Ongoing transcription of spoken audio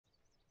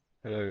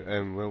Hello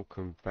and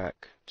welcome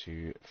back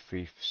to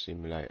Thief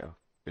Simulator.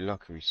 If you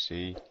like what you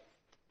see,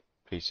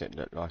 please hit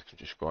that like and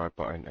subscribe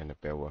button and the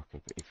bell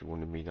working if you want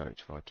to be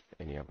notified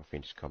of any other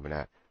things coming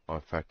out.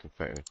 I'm Falcon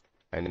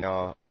and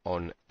now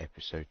on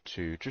episode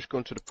 2. Just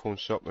gone to the pawn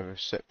shop and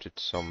accepted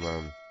some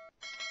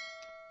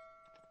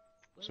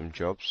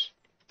jobs.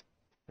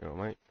 You know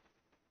what, mate?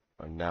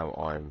 And now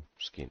I'm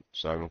skint.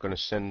 So I'm gonna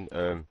send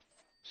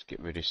let's get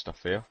rid of this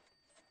stuff here.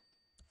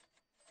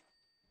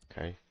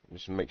 Okay,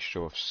 just make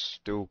sure I've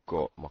still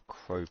got my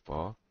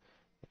crowbar.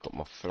 I've got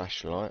my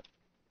flashlight.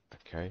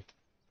 Okay,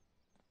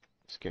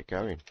 let's get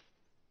going.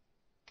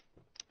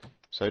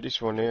 So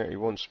this one here, he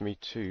wants me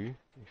to,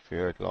 if you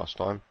heard last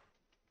time,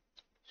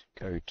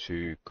 go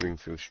to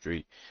Greenfield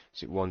Street.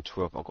 Is it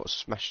 112? I've got to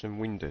smash them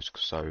windows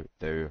so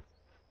they're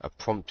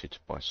prompted to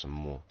buy some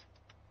more.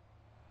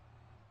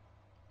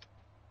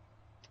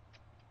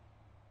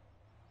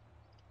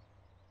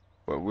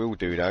 What we'll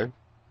do though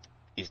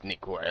is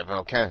nick whatever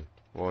I can.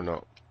 Why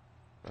not?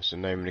 That's the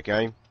name of the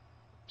game.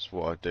 That's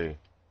what I do.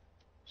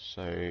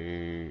 So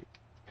if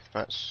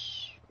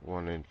that's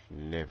 1 and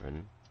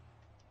 11,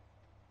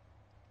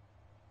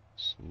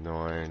 it's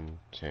 9,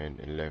 10,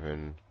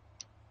 11.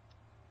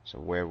 So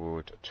where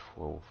would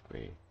 12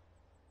 be?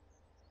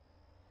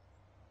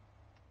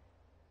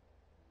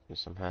 There's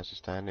some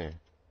houses down there.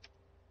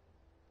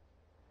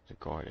 There's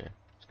a guy there.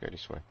 Let's go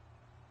this way.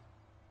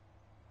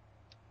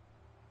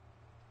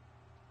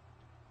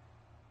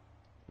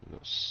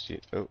 Not see.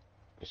 Oh,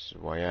 this is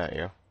the way out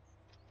here.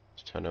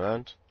 Let's turn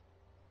around.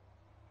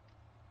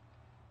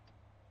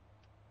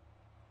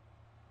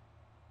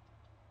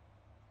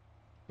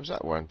 Was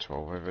that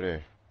 112 over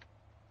there?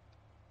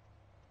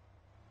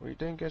 What are you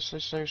doing, guess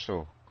this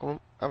social? Come on,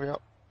 hurry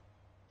up.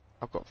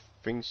 I've got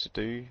things to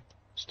do,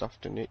 stuff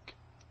to nick,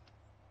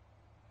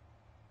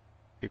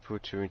 people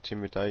to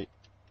intimidate.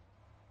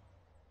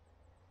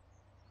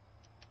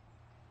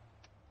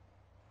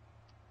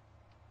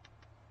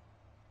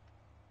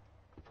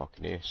 I'm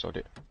fucking here, sod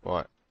it.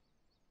 Right,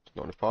 it's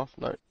not on the path,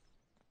 no.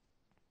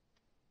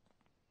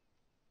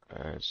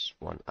 There's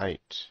 1-8.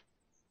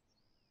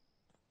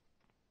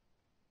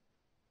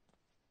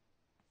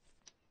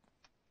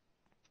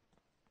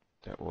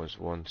 That was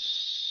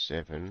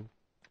 1-7.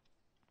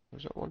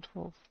 Was that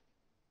 1-12?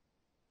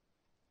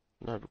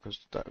 No, because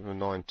that was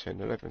 9,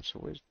 10, 11. So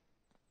where's?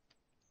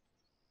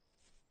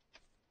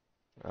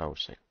 Oh, we'll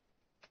see.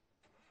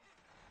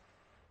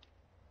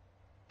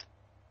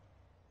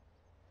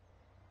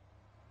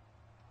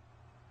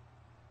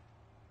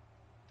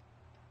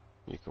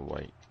 You can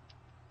wait.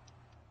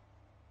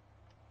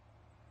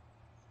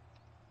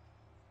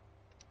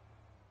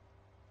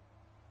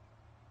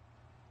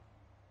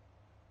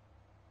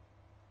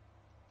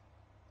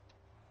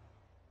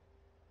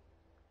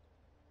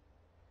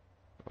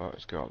 Right,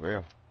 let's go up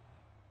here.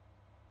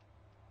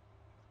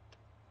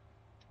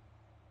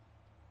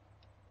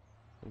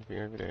 Anything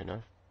over there,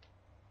 no?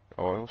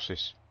 Oh, what's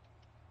this?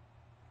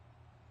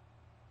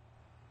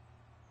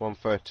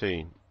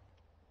 113.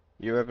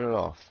 You having a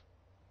laugh?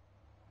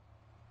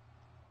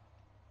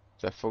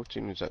 Is that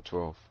 14 or is that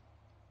 12?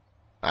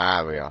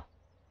 Ah, we are.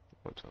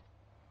 112.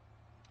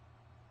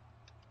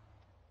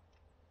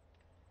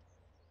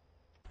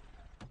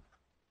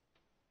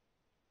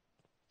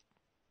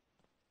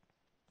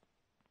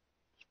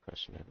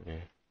 Person over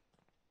there.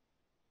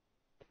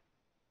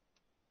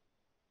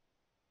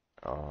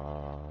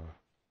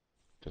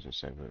 Doesn't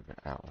say whether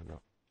it's out or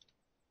not.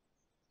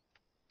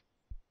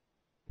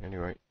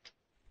 Anyway.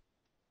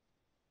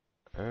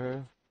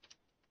 I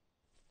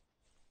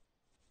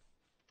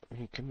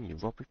mean, come you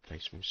rob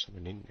replacement with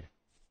someone in there.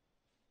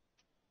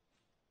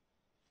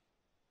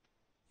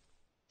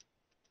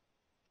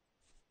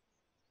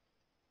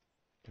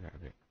 Get out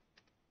of it.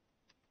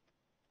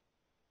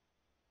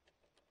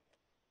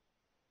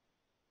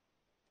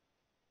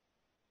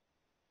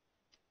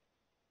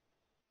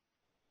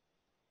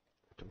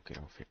 Don't get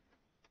off it.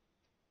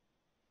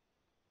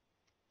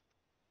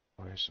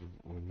 Oh, there's some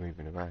we're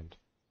moving around.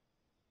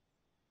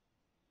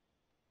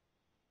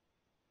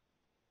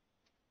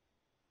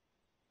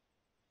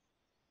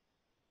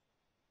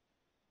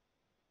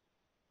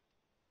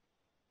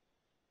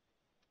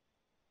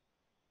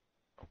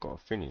 I've got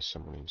to finish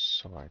someone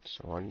inside,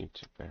 so I need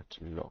to be able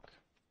to lock.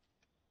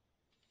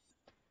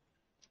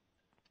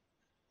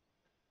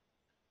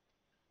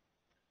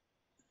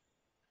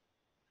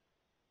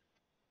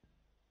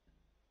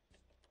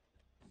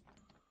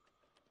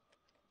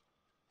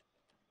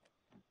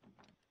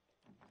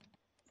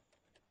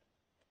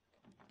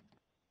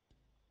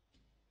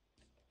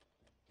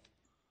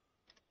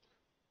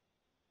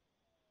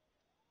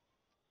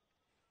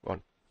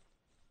 One.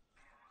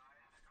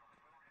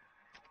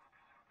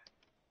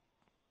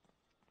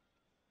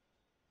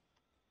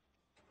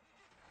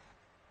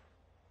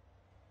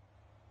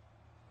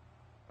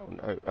 Oh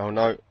no, oh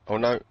no, oh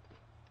no.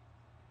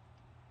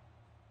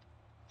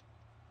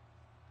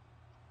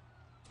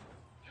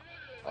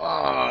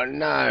 Oh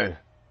no.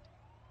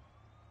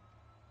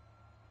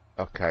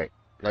 Okay,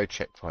 no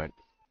checkpoint.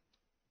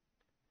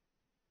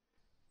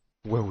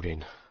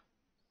 Welding.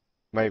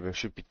 maybe I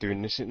should be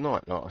doing this at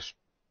night. Like,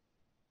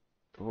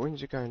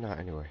 when's it going out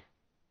anyway?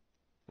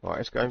 Right,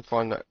 let's go and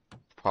find that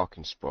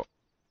parking spot.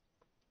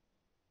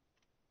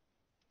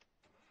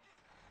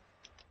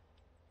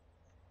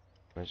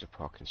 Where's the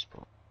parking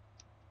spot?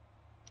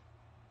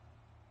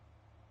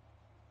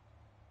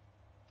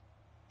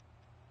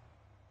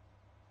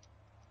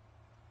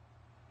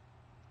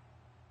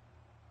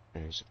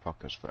 There's the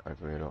parking spot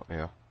over here, like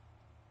here.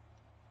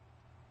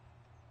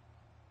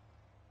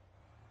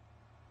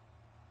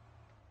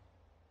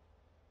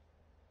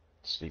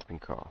 Sleeping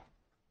car.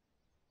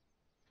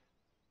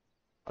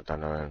 I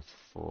don't know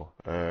for.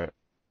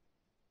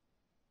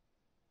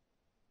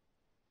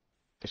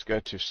 Let's go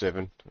to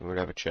 7 and we'll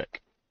have a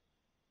check.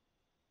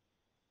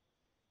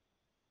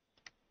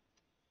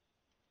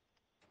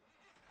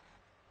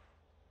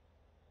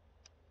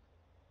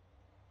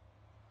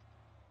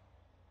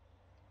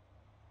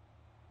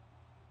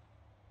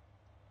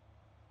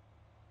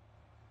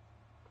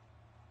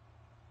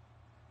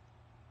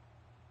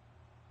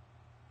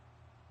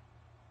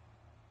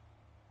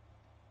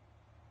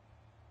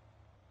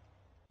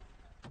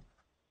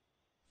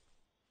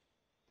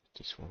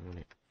 This one, isn't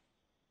it?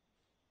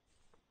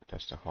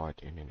 That's the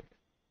hiding, isn't it?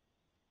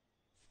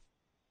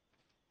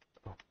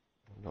 Oh,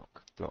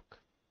 lock, block.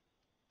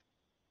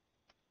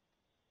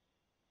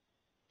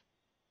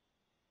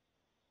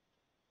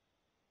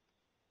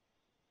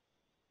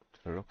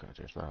 Did I look at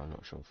it just now? I'm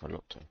not sure if I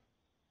looked at it.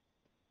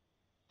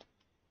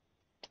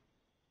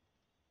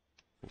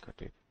 I think I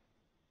did.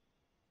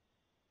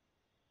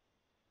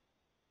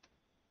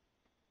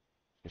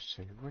 Just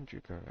see, when do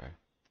you go there?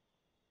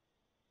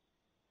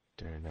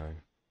 Don't know.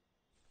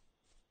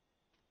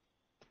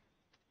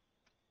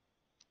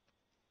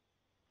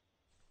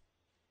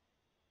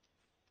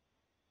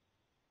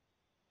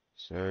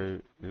 So,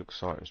 it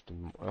looks like it's the...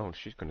 Oh,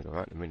 she's going to go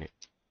out in a minute.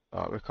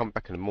 We'll come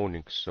back in the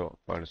morning, so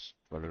by the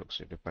looks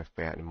of it, they'll both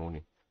be out in the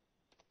morning.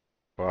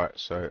 Right,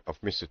 so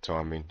I've missed the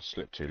timing,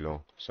 slept too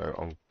long, so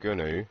I'm going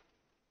to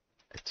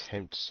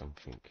attempt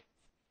something.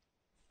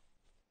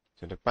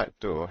 So the back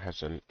door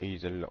has an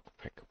easy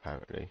lockpick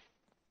apparently.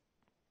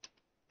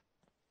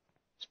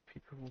 There's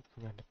people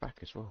walking around the back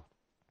as well.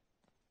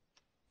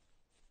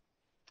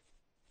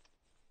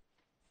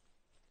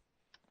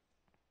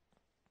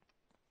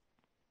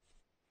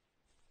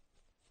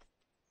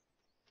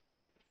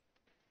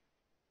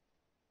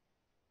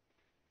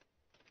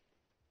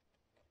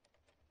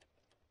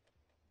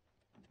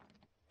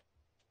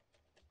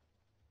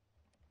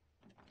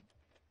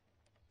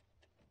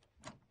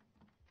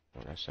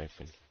 Oh, that's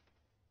open.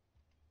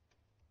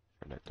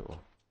 From that door.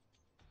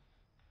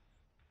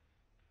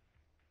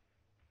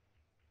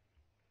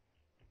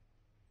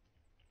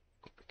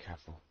 Got to be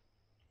careful.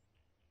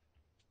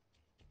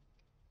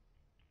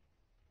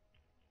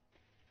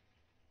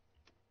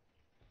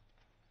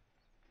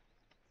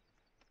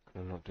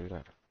 Can I not do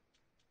that?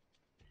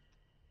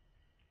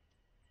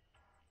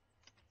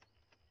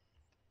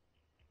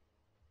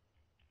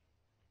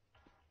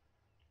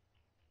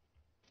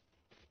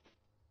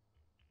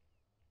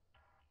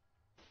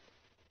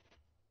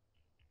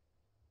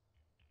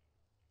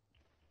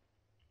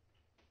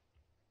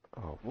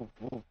 Oh, whoa,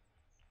 whoa.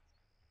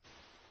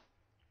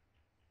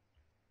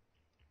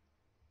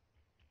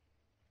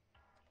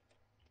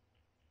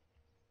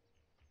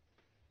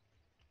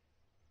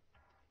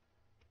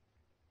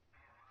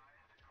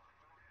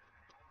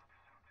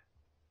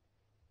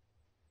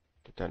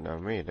 They don't know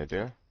me, they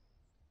do.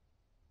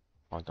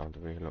 I don't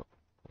really look.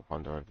 I'll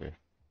find her over here.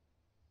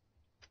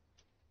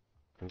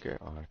 Can I get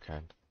it? Oh, I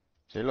can.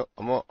 See, look,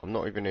 I'm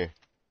not even here.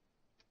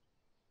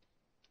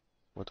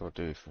 What do I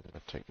do if I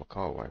take my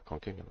car away? I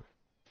can't get anywhere.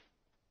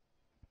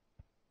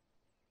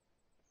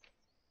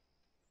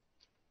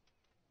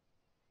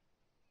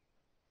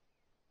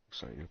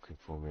 So you're looking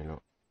for me,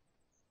 look.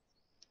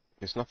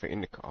 There's nothing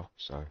in the car,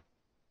 so...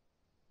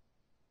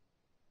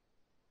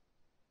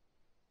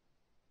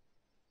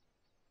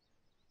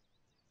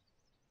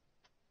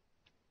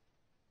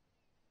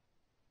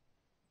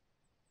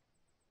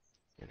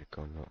 Get it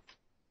gone, look.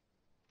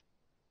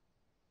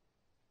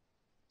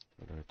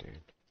 What do I do?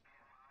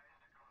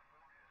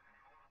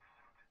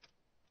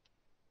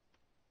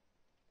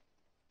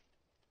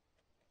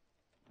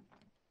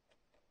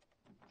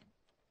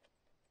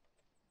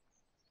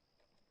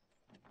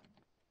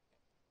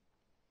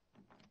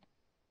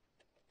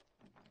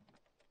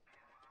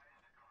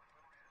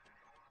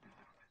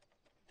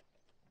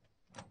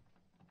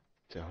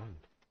 Done.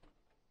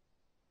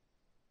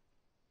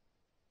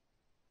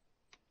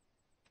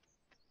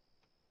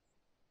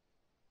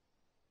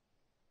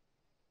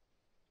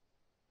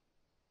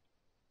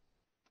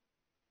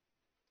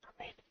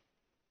 I mean...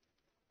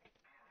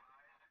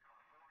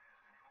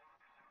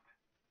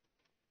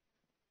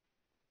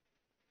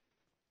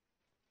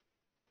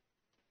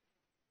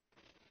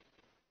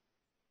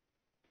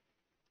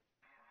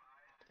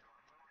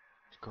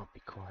 It's gotta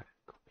be quiet.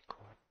 Gotta be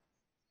quiet.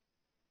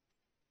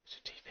 There's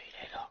a TV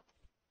there, look.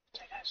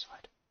 Take it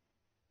outside.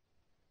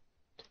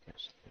 Take it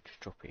outside. Just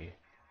drop it here.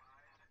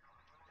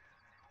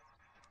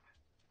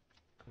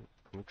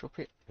 Can we drop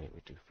it? Yeah,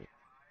 we do fit.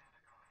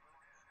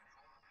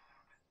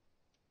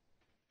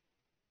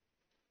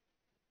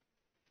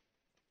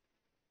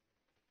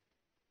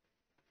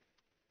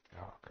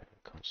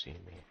 can't see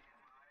him here.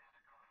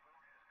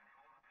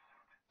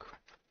 Crap.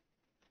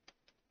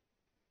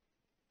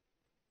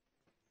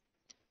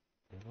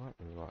 Right,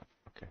 right,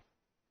 okay.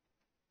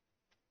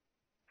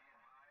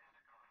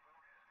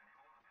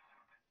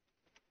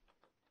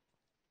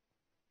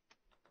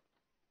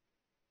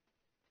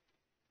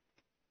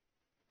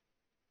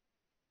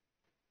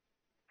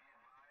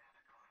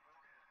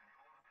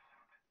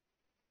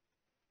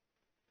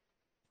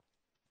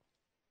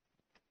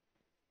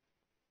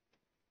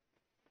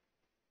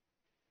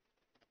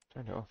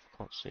 Turn it off, I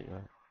can't see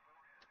that.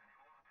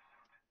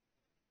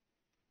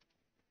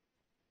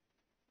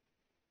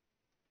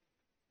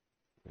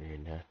 We're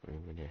in there, we're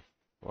in there.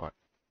 Right.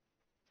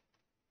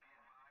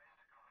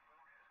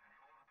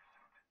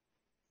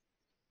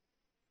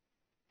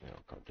 No,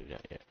 I can't do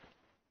that yet.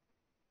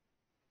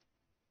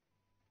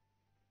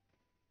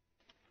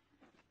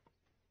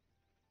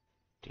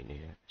 Didn't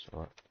hear that, it's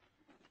alright.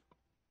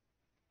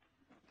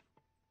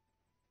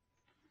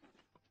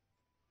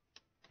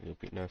 A little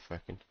bit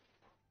nerve-wracking.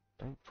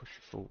 Don't push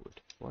it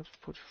forward. Why do you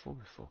push it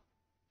forward for?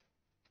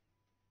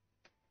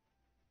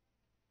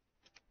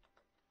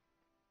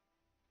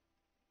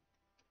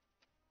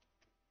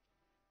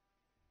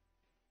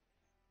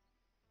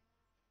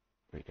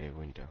 Right there,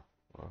 window.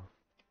 Well,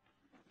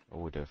 I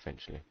will do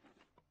eventually.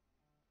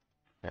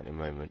 At the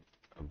moment,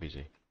 I'm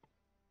busy.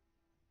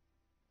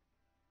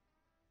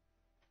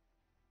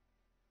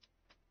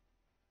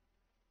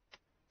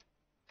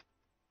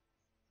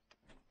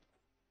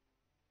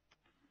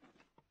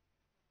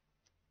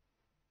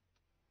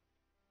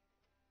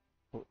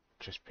 Oh,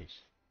 chest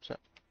piece. Is that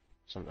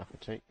something I can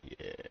take?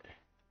 Yeah.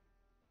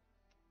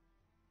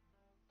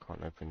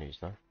 Can't open these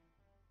though.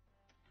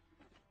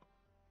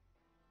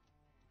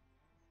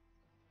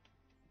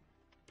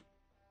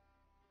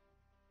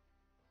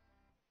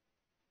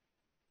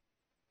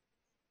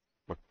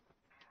 What?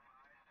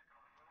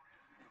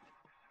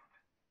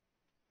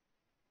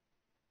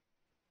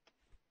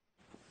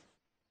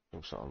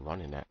 Looks like I'm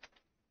running that.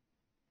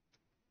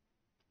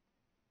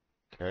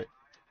 Okay.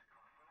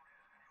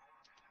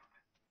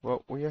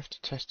 Well, we have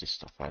to test this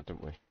stuff out,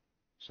 don't we?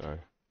 So,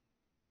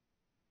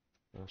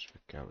 where else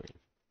we going?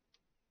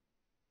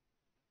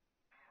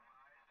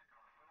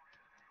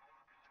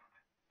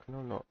 Can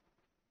I not?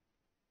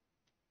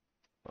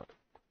 Right.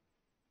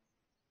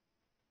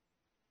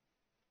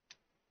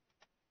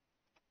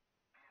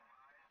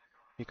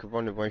 You can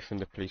run away from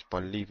the police by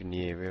leaving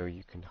the area, or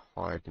you can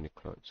hide in the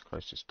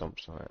closest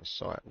dump site at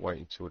site. Wait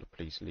until the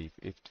police leave.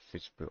 If the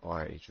visible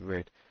eye is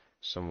red,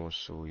 someone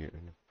saw you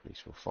and the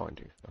police will find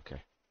you.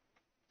 Okay.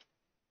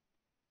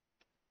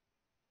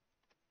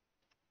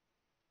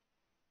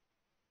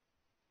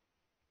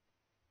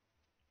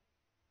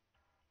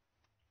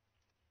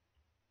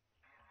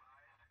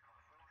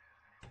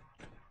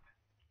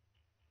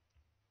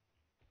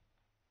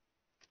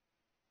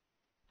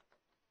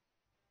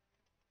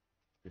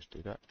 Just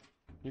do that.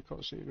 You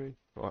can't see me.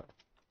 Right.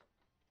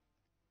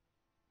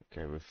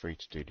 Okay, we're free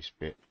to do this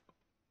bit.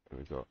 And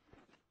we got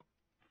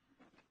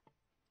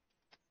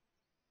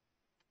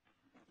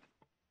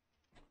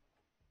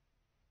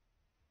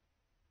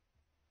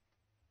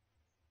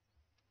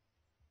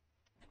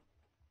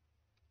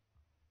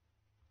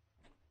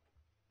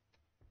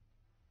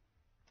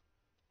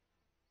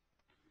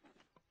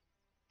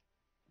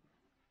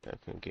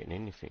don't think I'm getting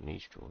anything in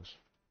these drawers.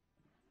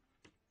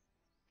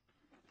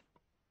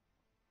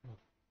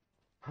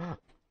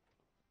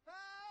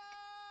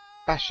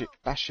 Bash it,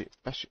 bash it,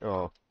 bash it.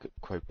 Oh, good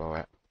crowbar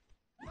out.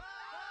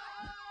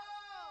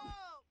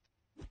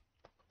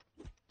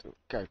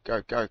 Go,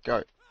 go, go,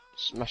 go.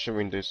 Smash the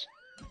windows.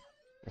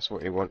 That's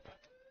what you want.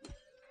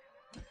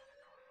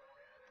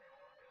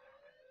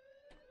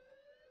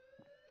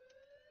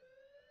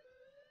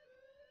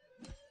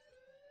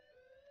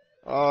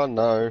 Oh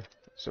no,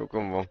 it's all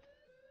gone wrong.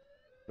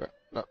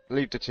 No,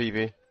 leave the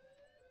TV.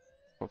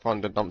 We'll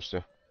find the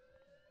dumpster.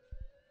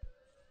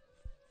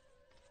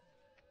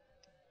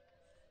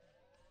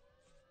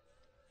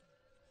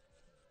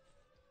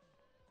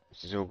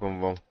 This is all gone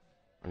wrong.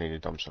 I need a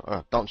dumpster.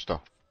 Ah, dumpster.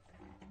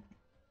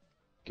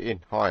 Get in,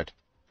 hide.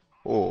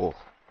 Oh.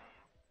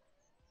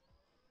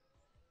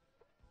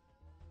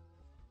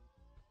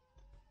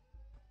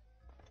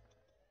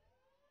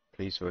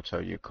 Please will tow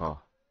your car.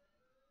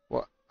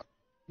 What?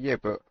 Yeah,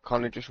 but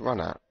can't it just run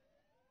out?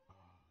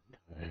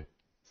 No.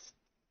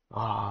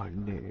 Oh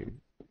no.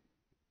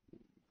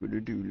 Gonna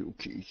do little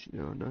keys.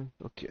 No, no.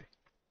 Okay.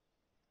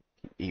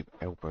 Keep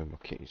elbowing my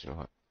keys,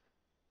 right?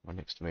 Right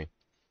next to me.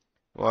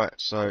 Right,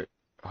 so.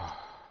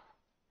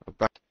 I'm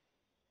back.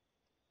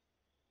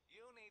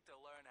 You need to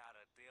learn how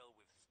to deal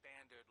with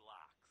standard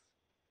locks.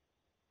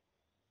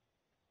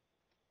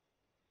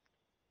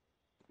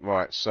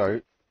 Right,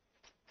 so.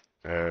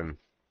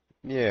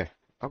 Yeah.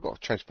 I got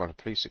chased by the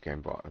police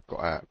again, but I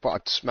got out. But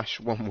I'd smashed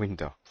one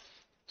window.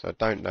 So I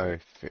don't know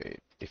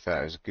if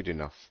that is good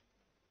enough.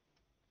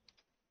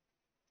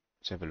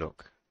 Let's have a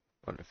look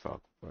on the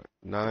fog. But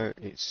no,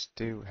 it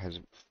still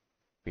hasn't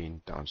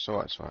been done. So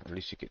that's right. At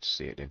least you get to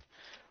see it then.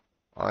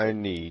 I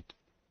need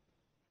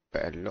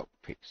better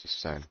lockpicks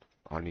this time.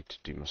 I need to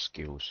do my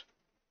skills.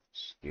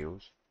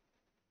 Skills.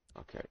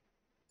 Okay.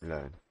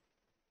 Learn.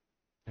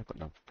 I've got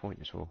another point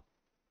as well.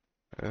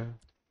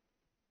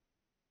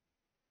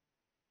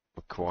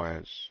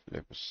 Requires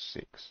level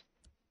 6.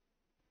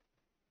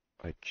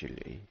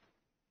 Agility.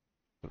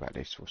 What about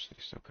this? What's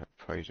this? Okay.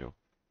 Appraisal.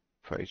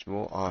 Praise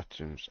more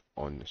items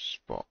on the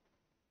spot.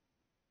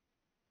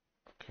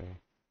 Okay.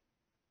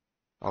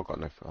 I've got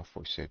no. I thought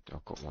you said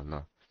I've got one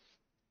now.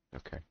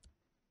 Okay.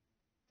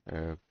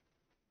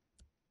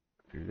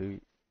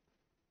 Loot.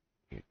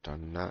 You've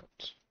done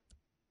that.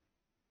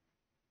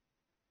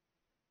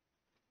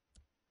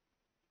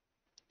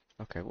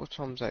 Okay, what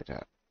time's that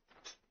at?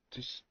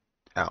 Just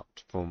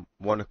out from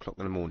 1 o'clock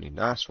in the morning.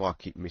 That's why I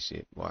keep missing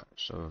it. Right,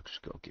 so I've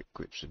just got to get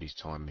grips with these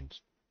timings.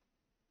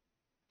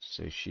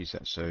 So she's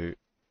at, so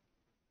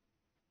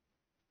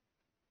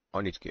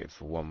I need to get it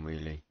for 1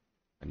 really.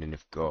 And then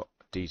I've got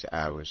these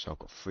hours, so I've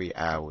got 3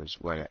 hours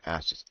where the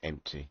house is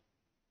empty.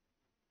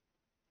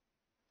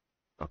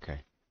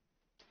 Okay.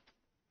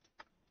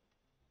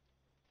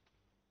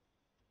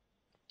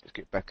 Let's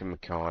get back in my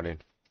car then.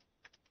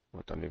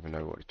 I don't even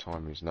know what the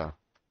time is now.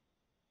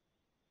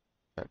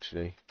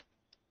 Actually,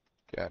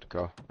 get out of the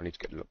car. I need to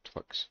get the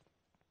lockpicks.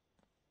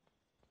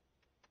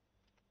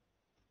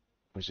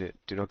 Was it?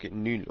 Did I get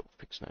new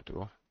lockpicks now?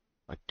 Do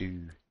I? I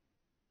do.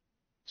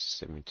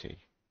 70.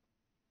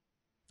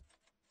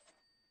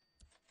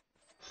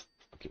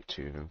 I'll get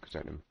 2 of them because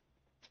I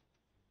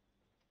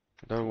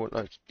don't know what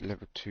like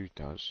level 2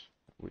 does.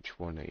 Which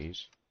one it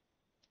is.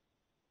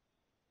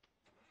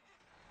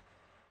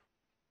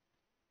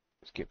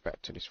 Let's get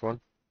back to this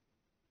one.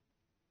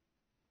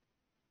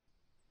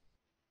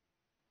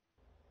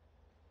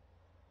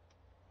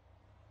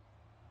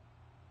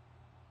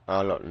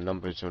 I like the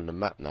numbers on the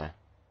map now.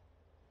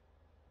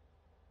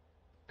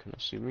 Can I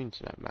zoom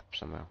into that map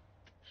somehow?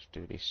 Let's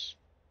do this.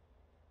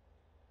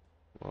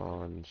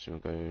 One, so we're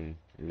going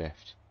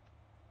left.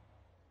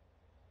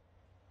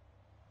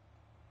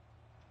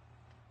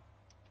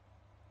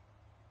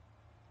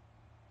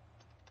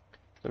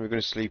 So we're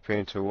going to sleep here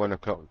until 1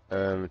 o'clock,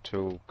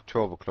 until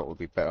 12 o'clock will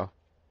be better.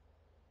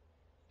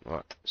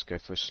 Right, let's go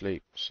for a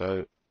sleep.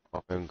 So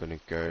I'm going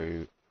to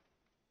go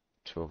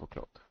 12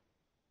 o'clock.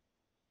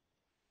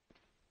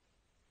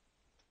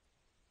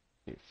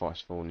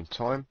 Fast falling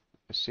time.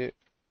 That's it.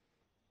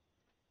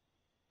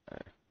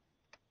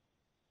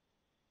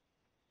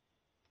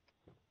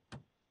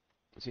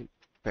 Is it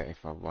better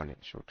if I run it?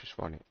 Sure, just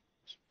run it.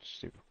 Let's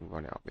see if we can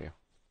run it up here.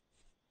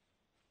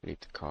 Leave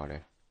the car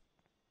there.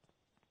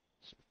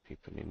 Some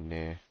people in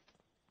there.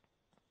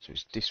 So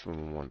it's this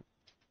one we want.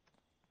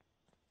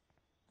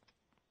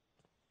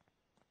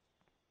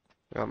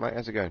 Alright mate,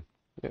 how's it going?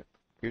 Yep,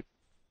 good.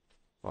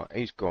 Right,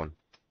 he's gone.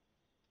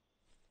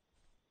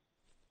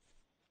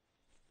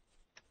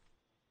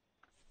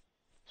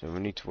 So we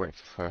need to wait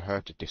for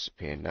her to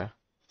disappear now.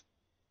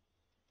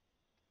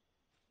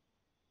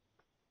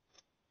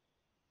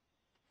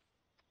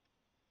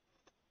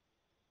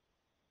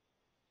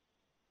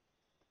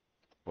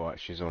 Right,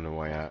 she's on her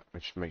way out.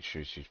 Let's make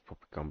sure she's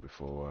probably gone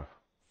before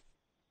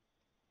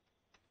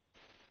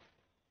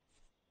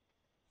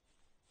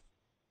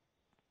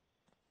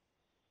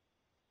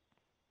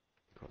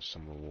got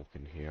someone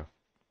walking here.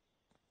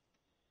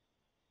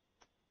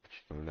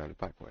 She's going down the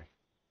back way.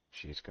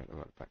 She is going the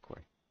back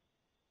way.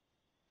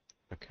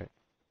 Okay.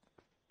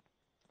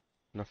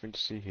 Nothing to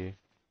see here.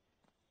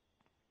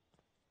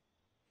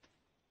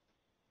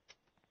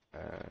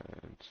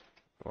 And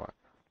right.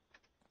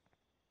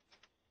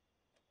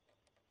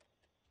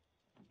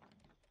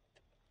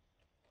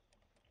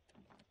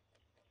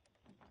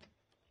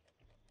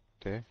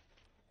 There.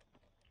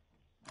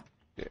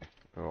 Yeah.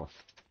 We're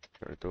off.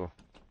 Shut the door.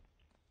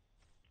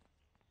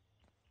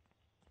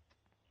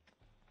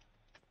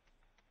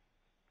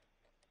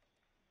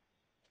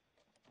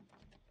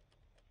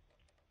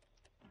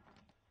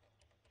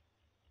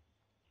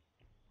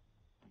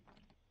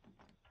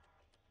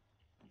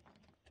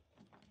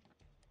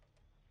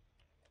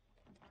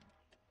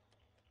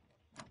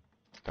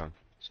 Done.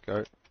 Let's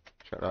go.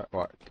 Shut that.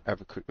 Right.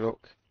 Have a quick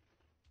look.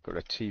 Got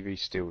a TV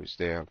still is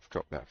there. I've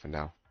dropped that for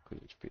now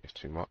because it's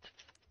too much.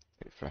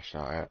 Get the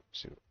flashlight out.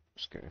 See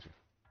what's going on.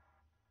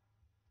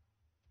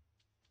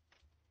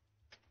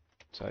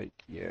 Take.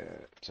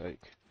 Yeah.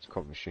 Take. It's a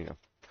coffee machine. I'm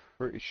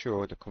pretty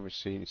sure the coffee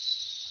machine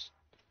is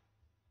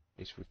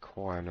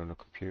required on a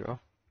computer.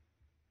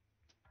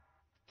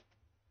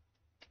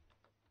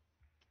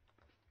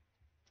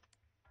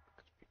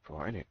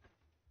 Right in it.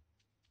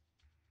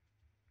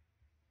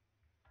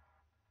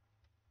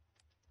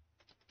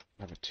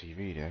 Have a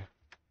TV there.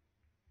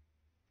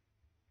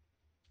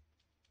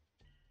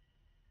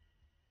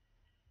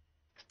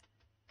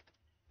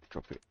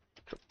 Drop it.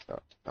 Drop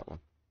that one.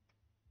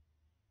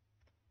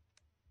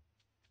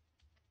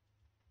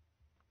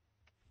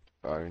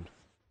 Phone.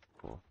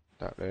 Or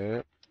that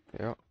there.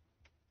 Yeah.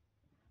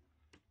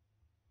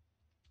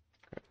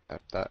 Okay,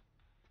 have that.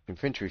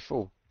 Inventory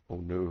full. Oh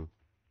no.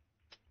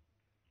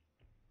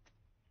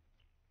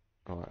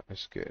 Alright,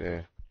 let's get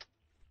there.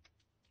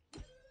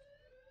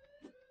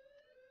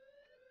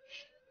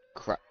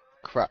 Crap,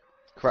 crap,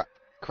 crap,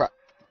 crap.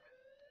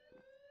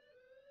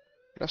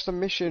 That's the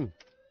mission.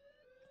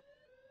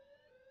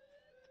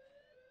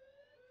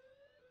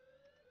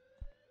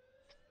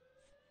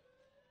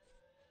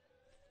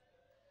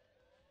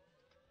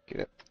 Get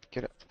it,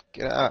 get it,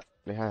 get it out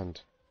of my hand.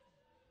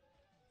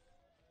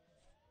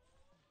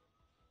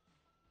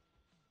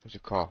 There's a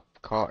car. The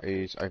car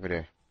is over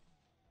there.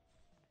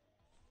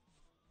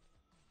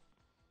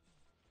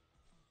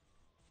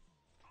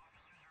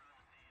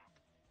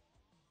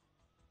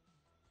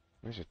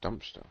 Where's a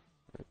dumpster?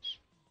 It's...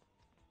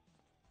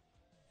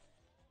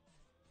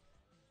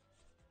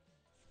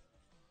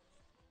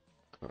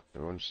 God,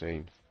 they're on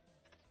scene.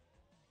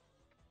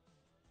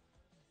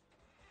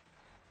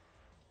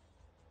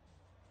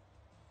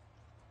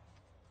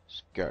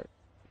 Let's go.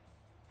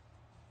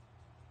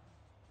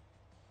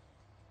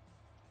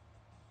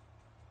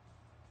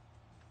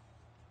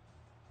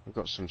 We've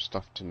got some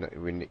stuff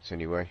we nicked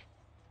anyway.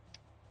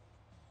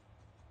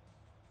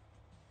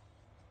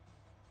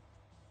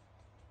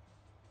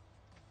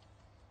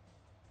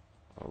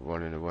 I'm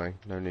running away.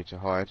 No need to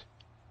hide.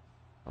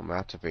 I'm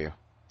out of here.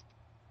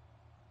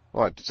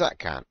 Right, does that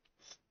count?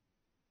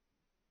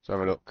 Let's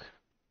have a look.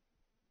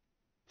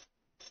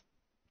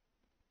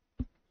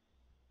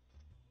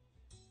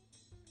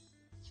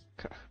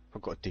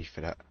 I've got a D for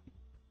that.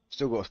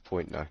 Still got a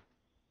point though.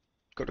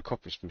 Got the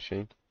copyist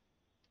machine.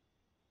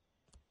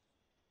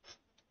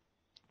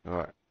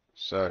 Alright,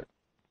 so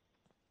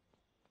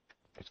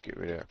let's get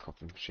rid of that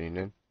copy machine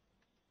then.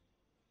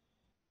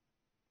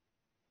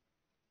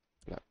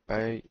 Black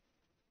Bay.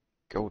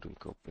 Golden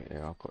Goblin.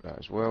 Yeah, I've got that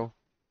as well.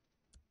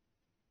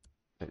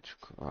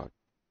 Electrical.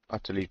 I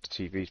had to leave the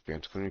TVs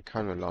behind because they're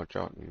kind of large,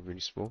 aren't they? Really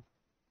small.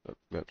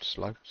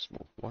 Slow.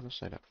 Small. Why did I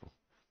say that for?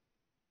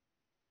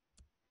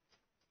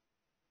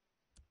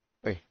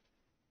 Hey,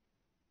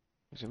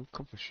 there's some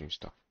copy machine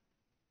stuff.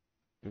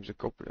 It was a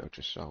goblin I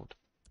just sold.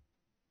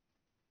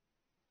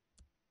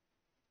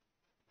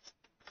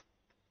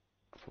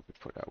 I'll probably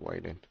put that away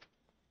then.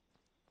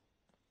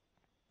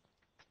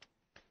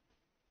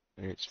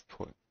 Let's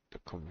put the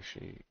copy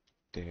machine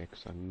there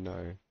because I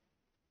know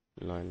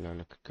line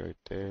Lola could go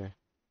there.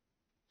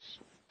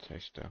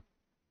 Taster.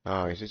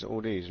 Oh, is this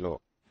all these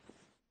lot?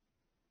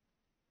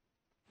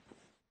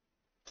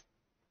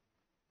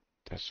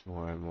 That's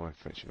more and more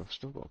offensive. I've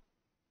still got a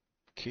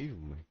key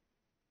on me.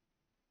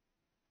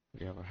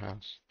 The other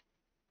house.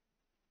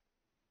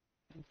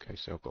 Okay,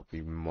 so I've got to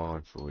be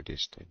mindful of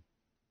this then.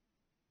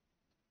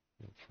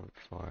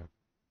 1.5.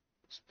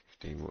 It's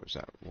 15. What was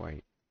that?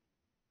 Weight.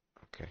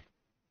 Okay.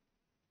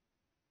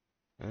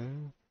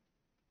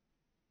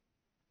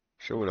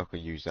 Sure, I could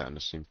use that in the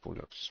simple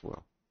looks as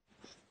well.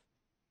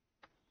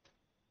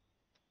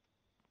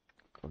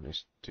 Come on,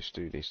 let's just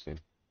do this then.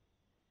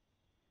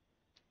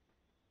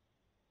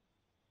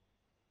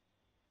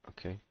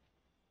 Okay.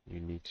 You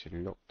need to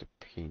lock the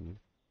pin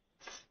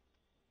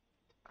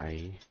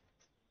A,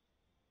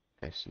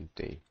 S and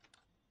D.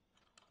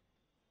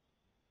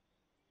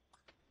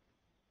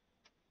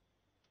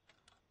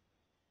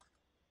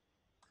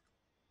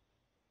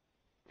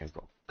 You've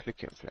got to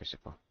click it and place it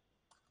on.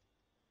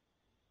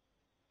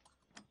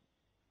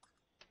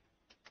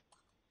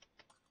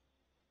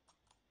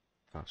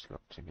 That's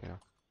locked in here.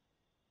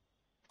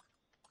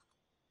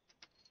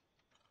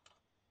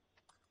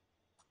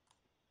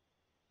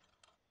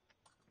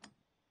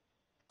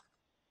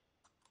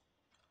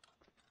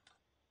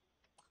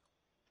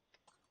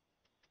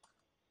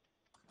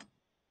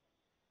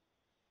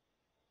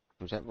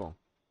 Was that wrong?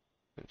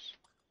 Let's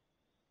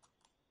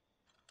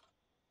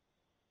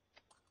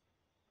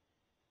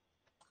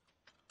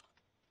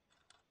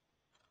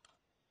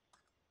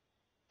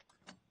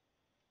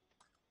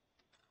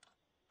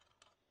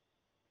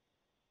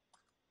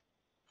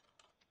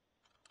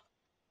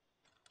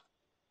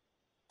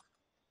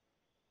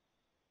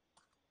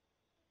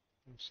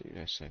see what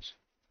that says.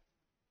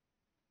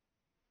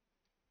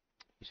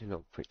 Is it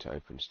not quick to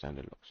open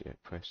standard locks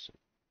yet? Press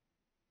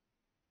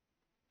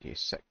the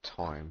set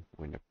time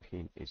when the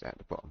pin is at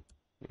the bottom.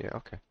 Yeah,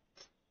 okay.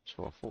 That's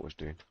what I thought I was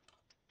doing.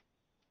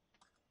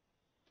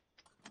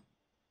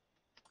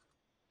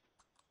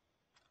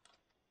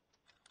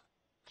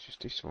 It's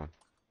just this one.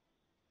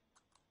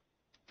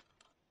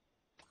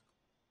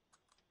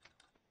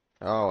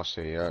 Oh, I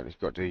see. It's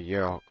got the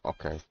yeah.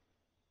 Okay,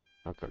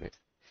 I got it.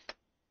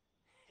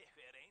 If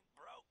it ain't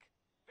broke,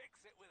 fix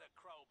it with a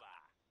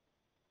crowbar.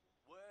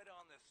 Word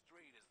on the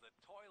street is the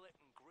toilet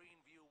in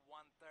Greenview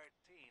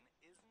 113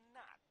 is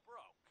not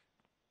broke.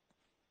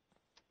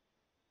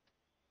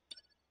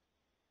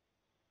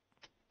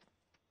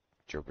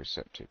 Job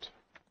accepted.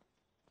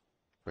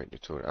 Wait the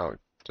toilet. Oh, it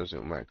does it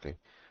automatically.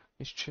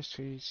 Let's check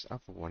his other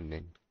one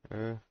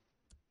then.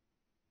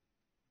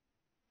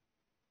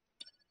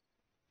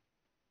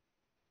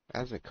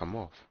 How's it come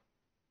off?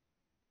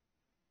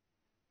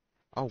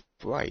 Oh,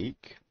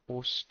 break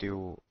or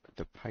still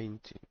the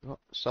painting. What?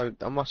 So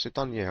I must have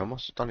done. Yeah, I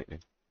must have done it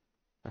then.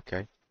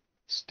 Okay,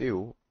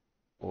 still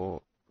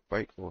or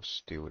break or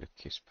steal the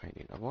kiss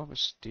painting. I'd rather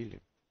steal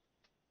him.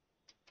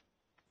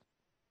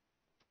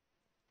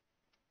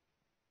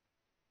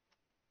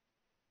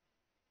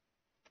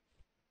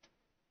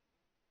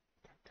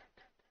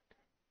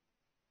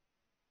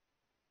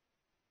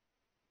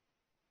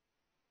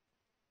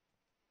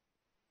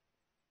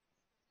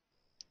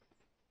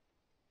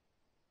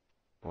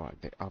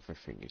 Right, the other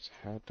thing is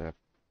how the...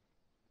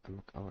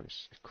 Oh,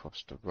 it's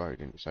across the road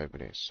and it's over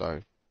there.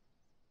 So,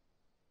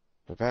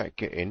 without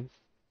getting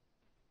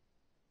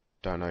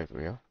down over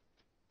here...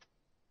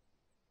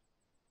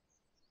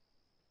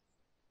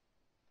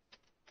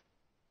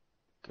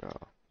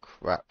 Oh,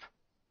 crap.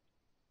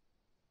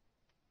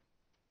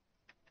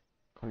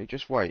 Can't you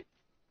just wait?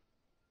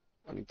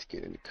 I need to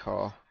get in the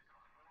car.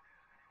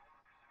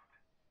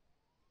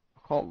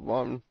 I can't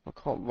run. I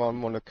can't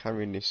run while I'm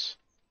carrying this.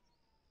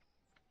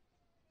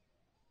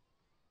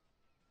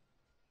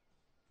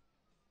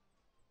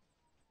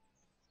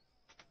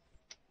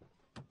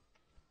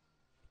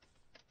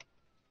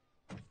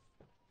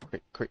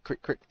 Quick, quick,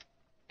 quick, quick.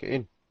 Get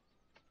in.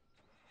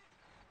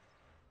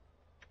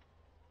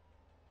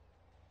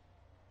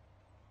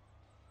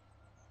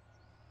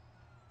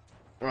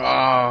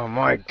 Oh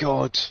my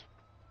god.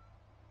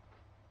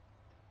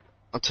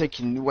 I'm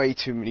taking way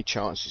too many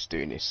chances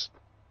doing this.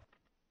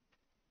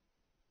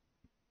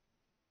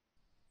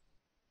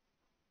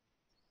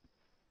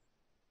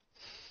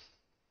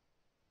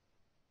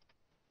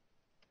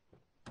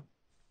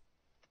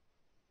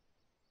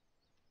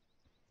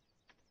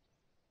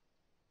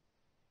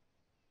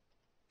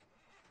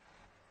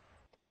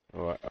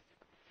 Alright.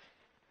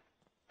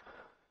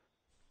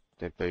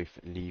 They're both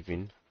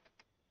leaving.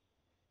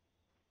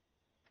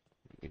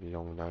 Really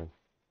long though.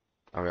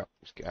 Hurry up,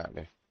 let's get out of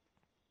there.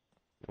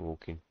 I'm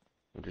walking.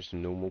 I'm just a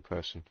normal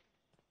person.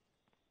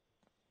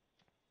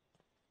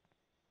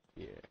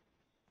 Yeah,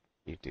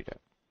 you do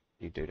that.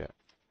 You do that.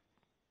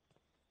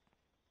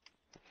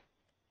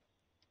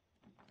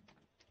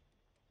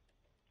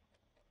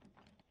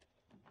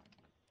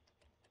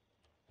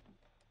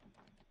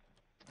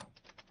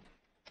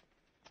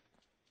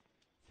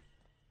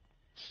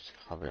 Just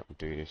hurry up and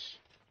do this.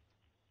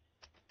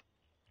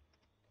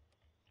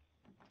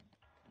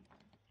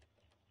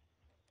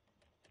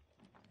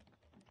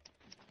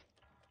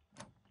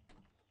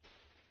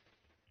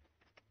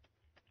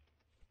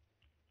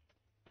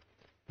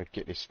 I'll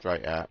get this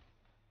straight out.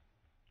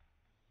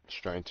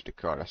 Straight into the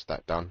car, that's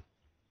that done.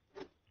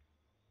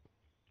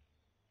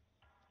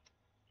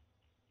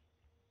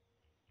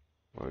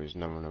 Well, there's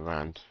no one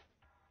around.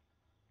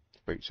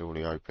 The boot's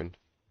already open.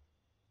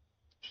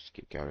 Just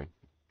keep going.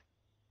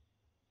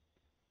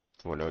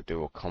 What I'll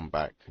do, I'll come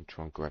back and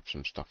try and grab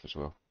some stuff as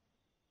well.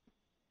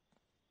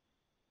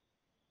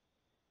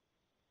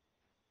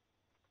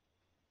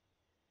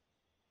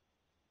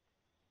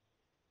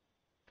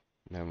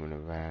 No one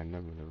around, no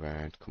one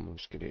around. Come on,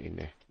 let's get it in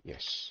there.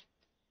 Yes.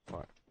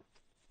 Right.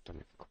 Don't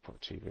know if I could put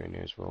a TV in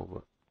there as well,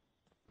 but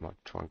I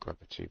might try and grab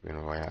a TV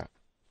on the way out.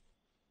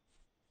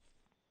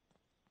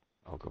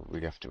 I'll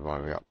really have to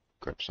hurry up,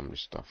 grab some of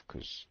this stuff,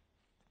 because...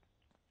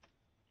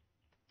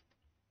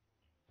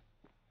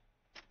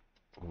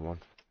 One,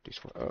 this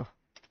one. Oh,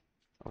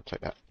 I'll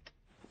take that.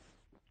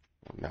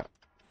 On that.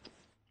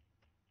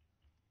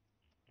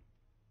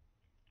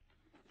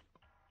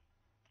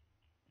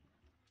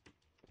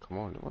 Come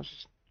on, what's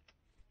this?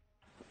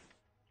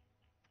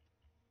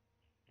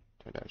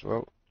 Take that as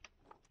well.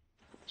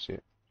 That's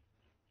it.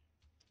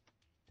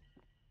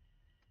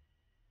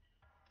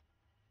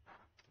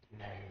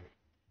 No.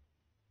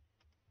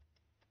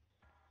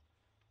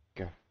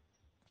 Go.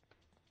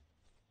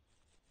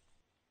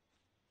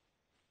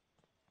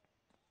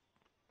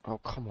 Oh,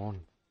 come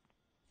on.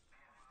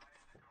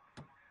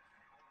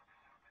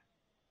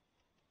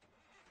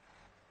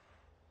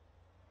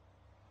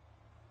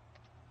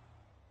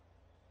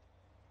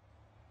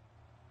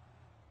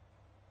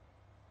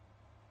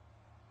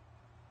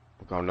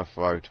 I'm going off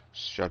road.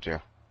 Shut you.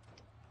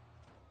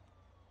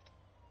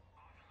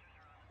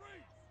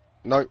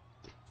 No.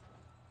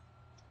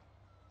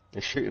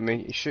 He's shooting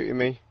me. He's shooting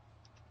me.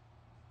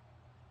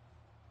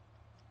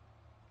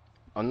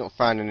 I'm not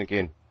fanning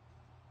again.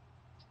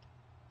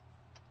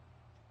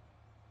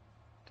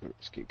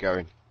 Let's keep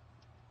going.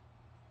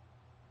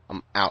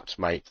 I'm out,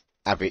 mate.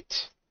 Have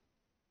it.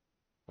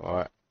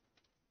 Alright.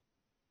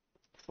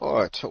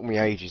 Alright, it took me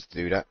ages to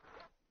do that.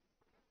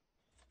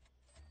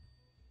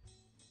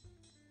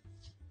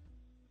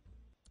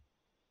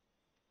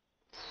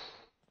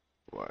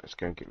 Right, let's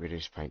go and get rid of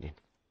this painting.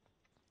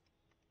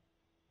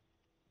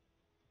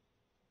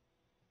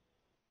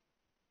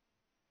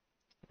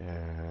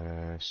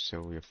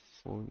 Sylvia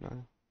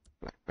Fauna.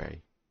 Black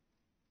Bay.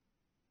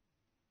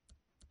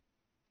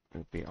 It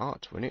would be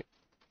art, wouldn't it?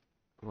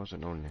 It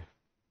wasn't on there.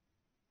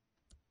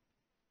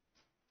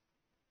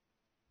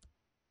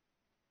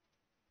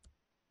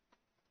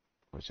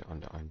 Or is it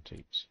under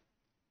antiques?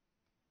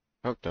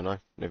 Oh, don't know.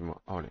 Never mind.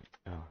 Oh,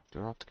 oh,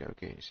 do I have to go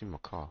get it? It's in my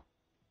car.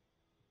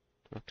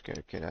 Do I have to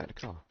go get it out of the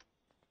car?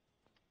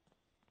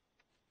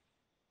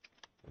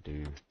 I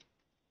do.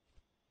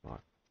 Right.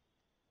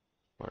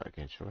 Right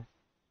again, shall we?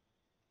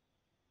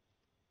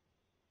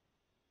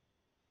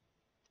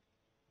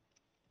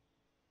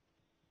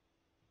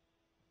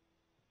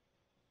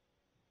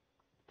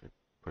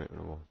 Put it on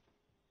the wall.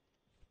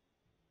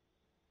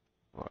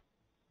 Right.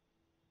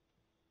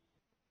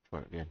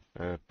 Right again.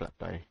 Black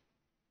Bay.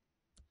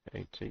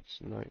 Antiques.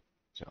 No.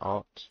 Is it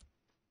art?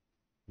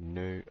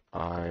 No.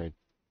 I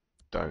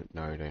don't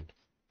know then.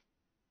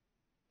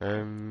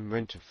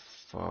 Rent a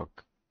fog.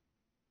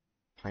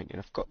 Painting.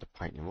 I've got the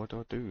painting. What do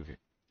I do with it?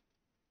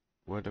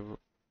 What do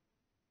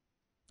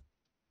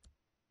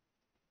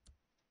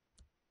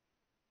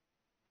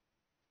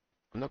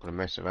I'm not going to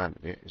mess around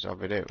with it. It's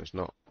over there. It's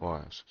not.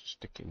 Right, I'll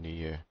stick it in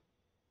the.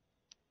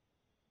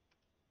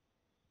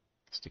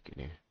 Stick it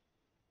in here.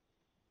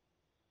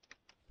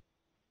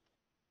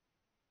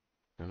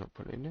 I'm not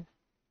putting it in there.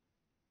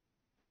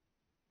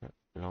 Yep.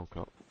 Alarm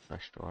clock,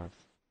 flash drive,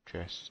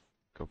 chest,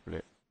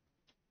 goblet.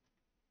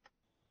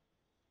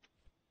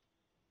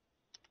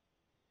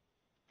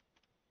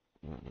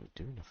 I don't really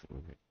do nothing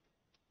with it.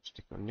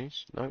 Stick on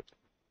this. Nope.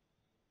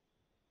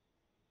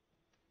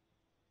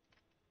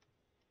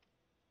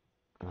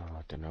 Oh,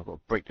 I don't know. I've got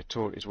to break the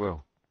toilet as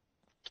well.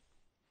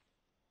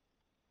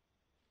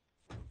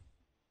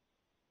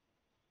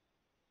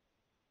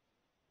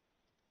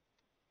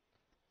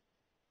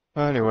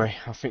 Anyway,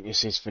 I think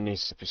this is for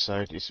this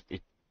episode. It's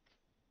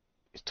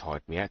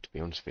tired me out, to be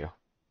honest with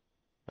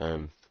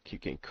you.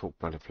 Keep getting caught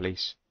by the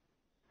police.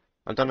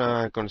 I don't know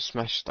how I'm going to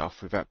smash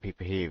stuff without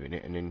people hearing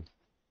it, and then,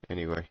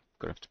 anyway,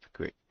 gonna have to be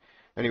quick.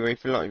 Anyway,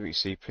 if you like what you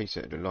see, please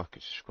hit the like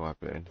and subscribe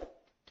button.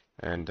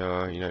 And,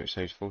 you know, it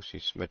saves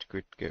forces,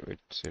 Metagrid, get rid,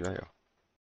 see you later.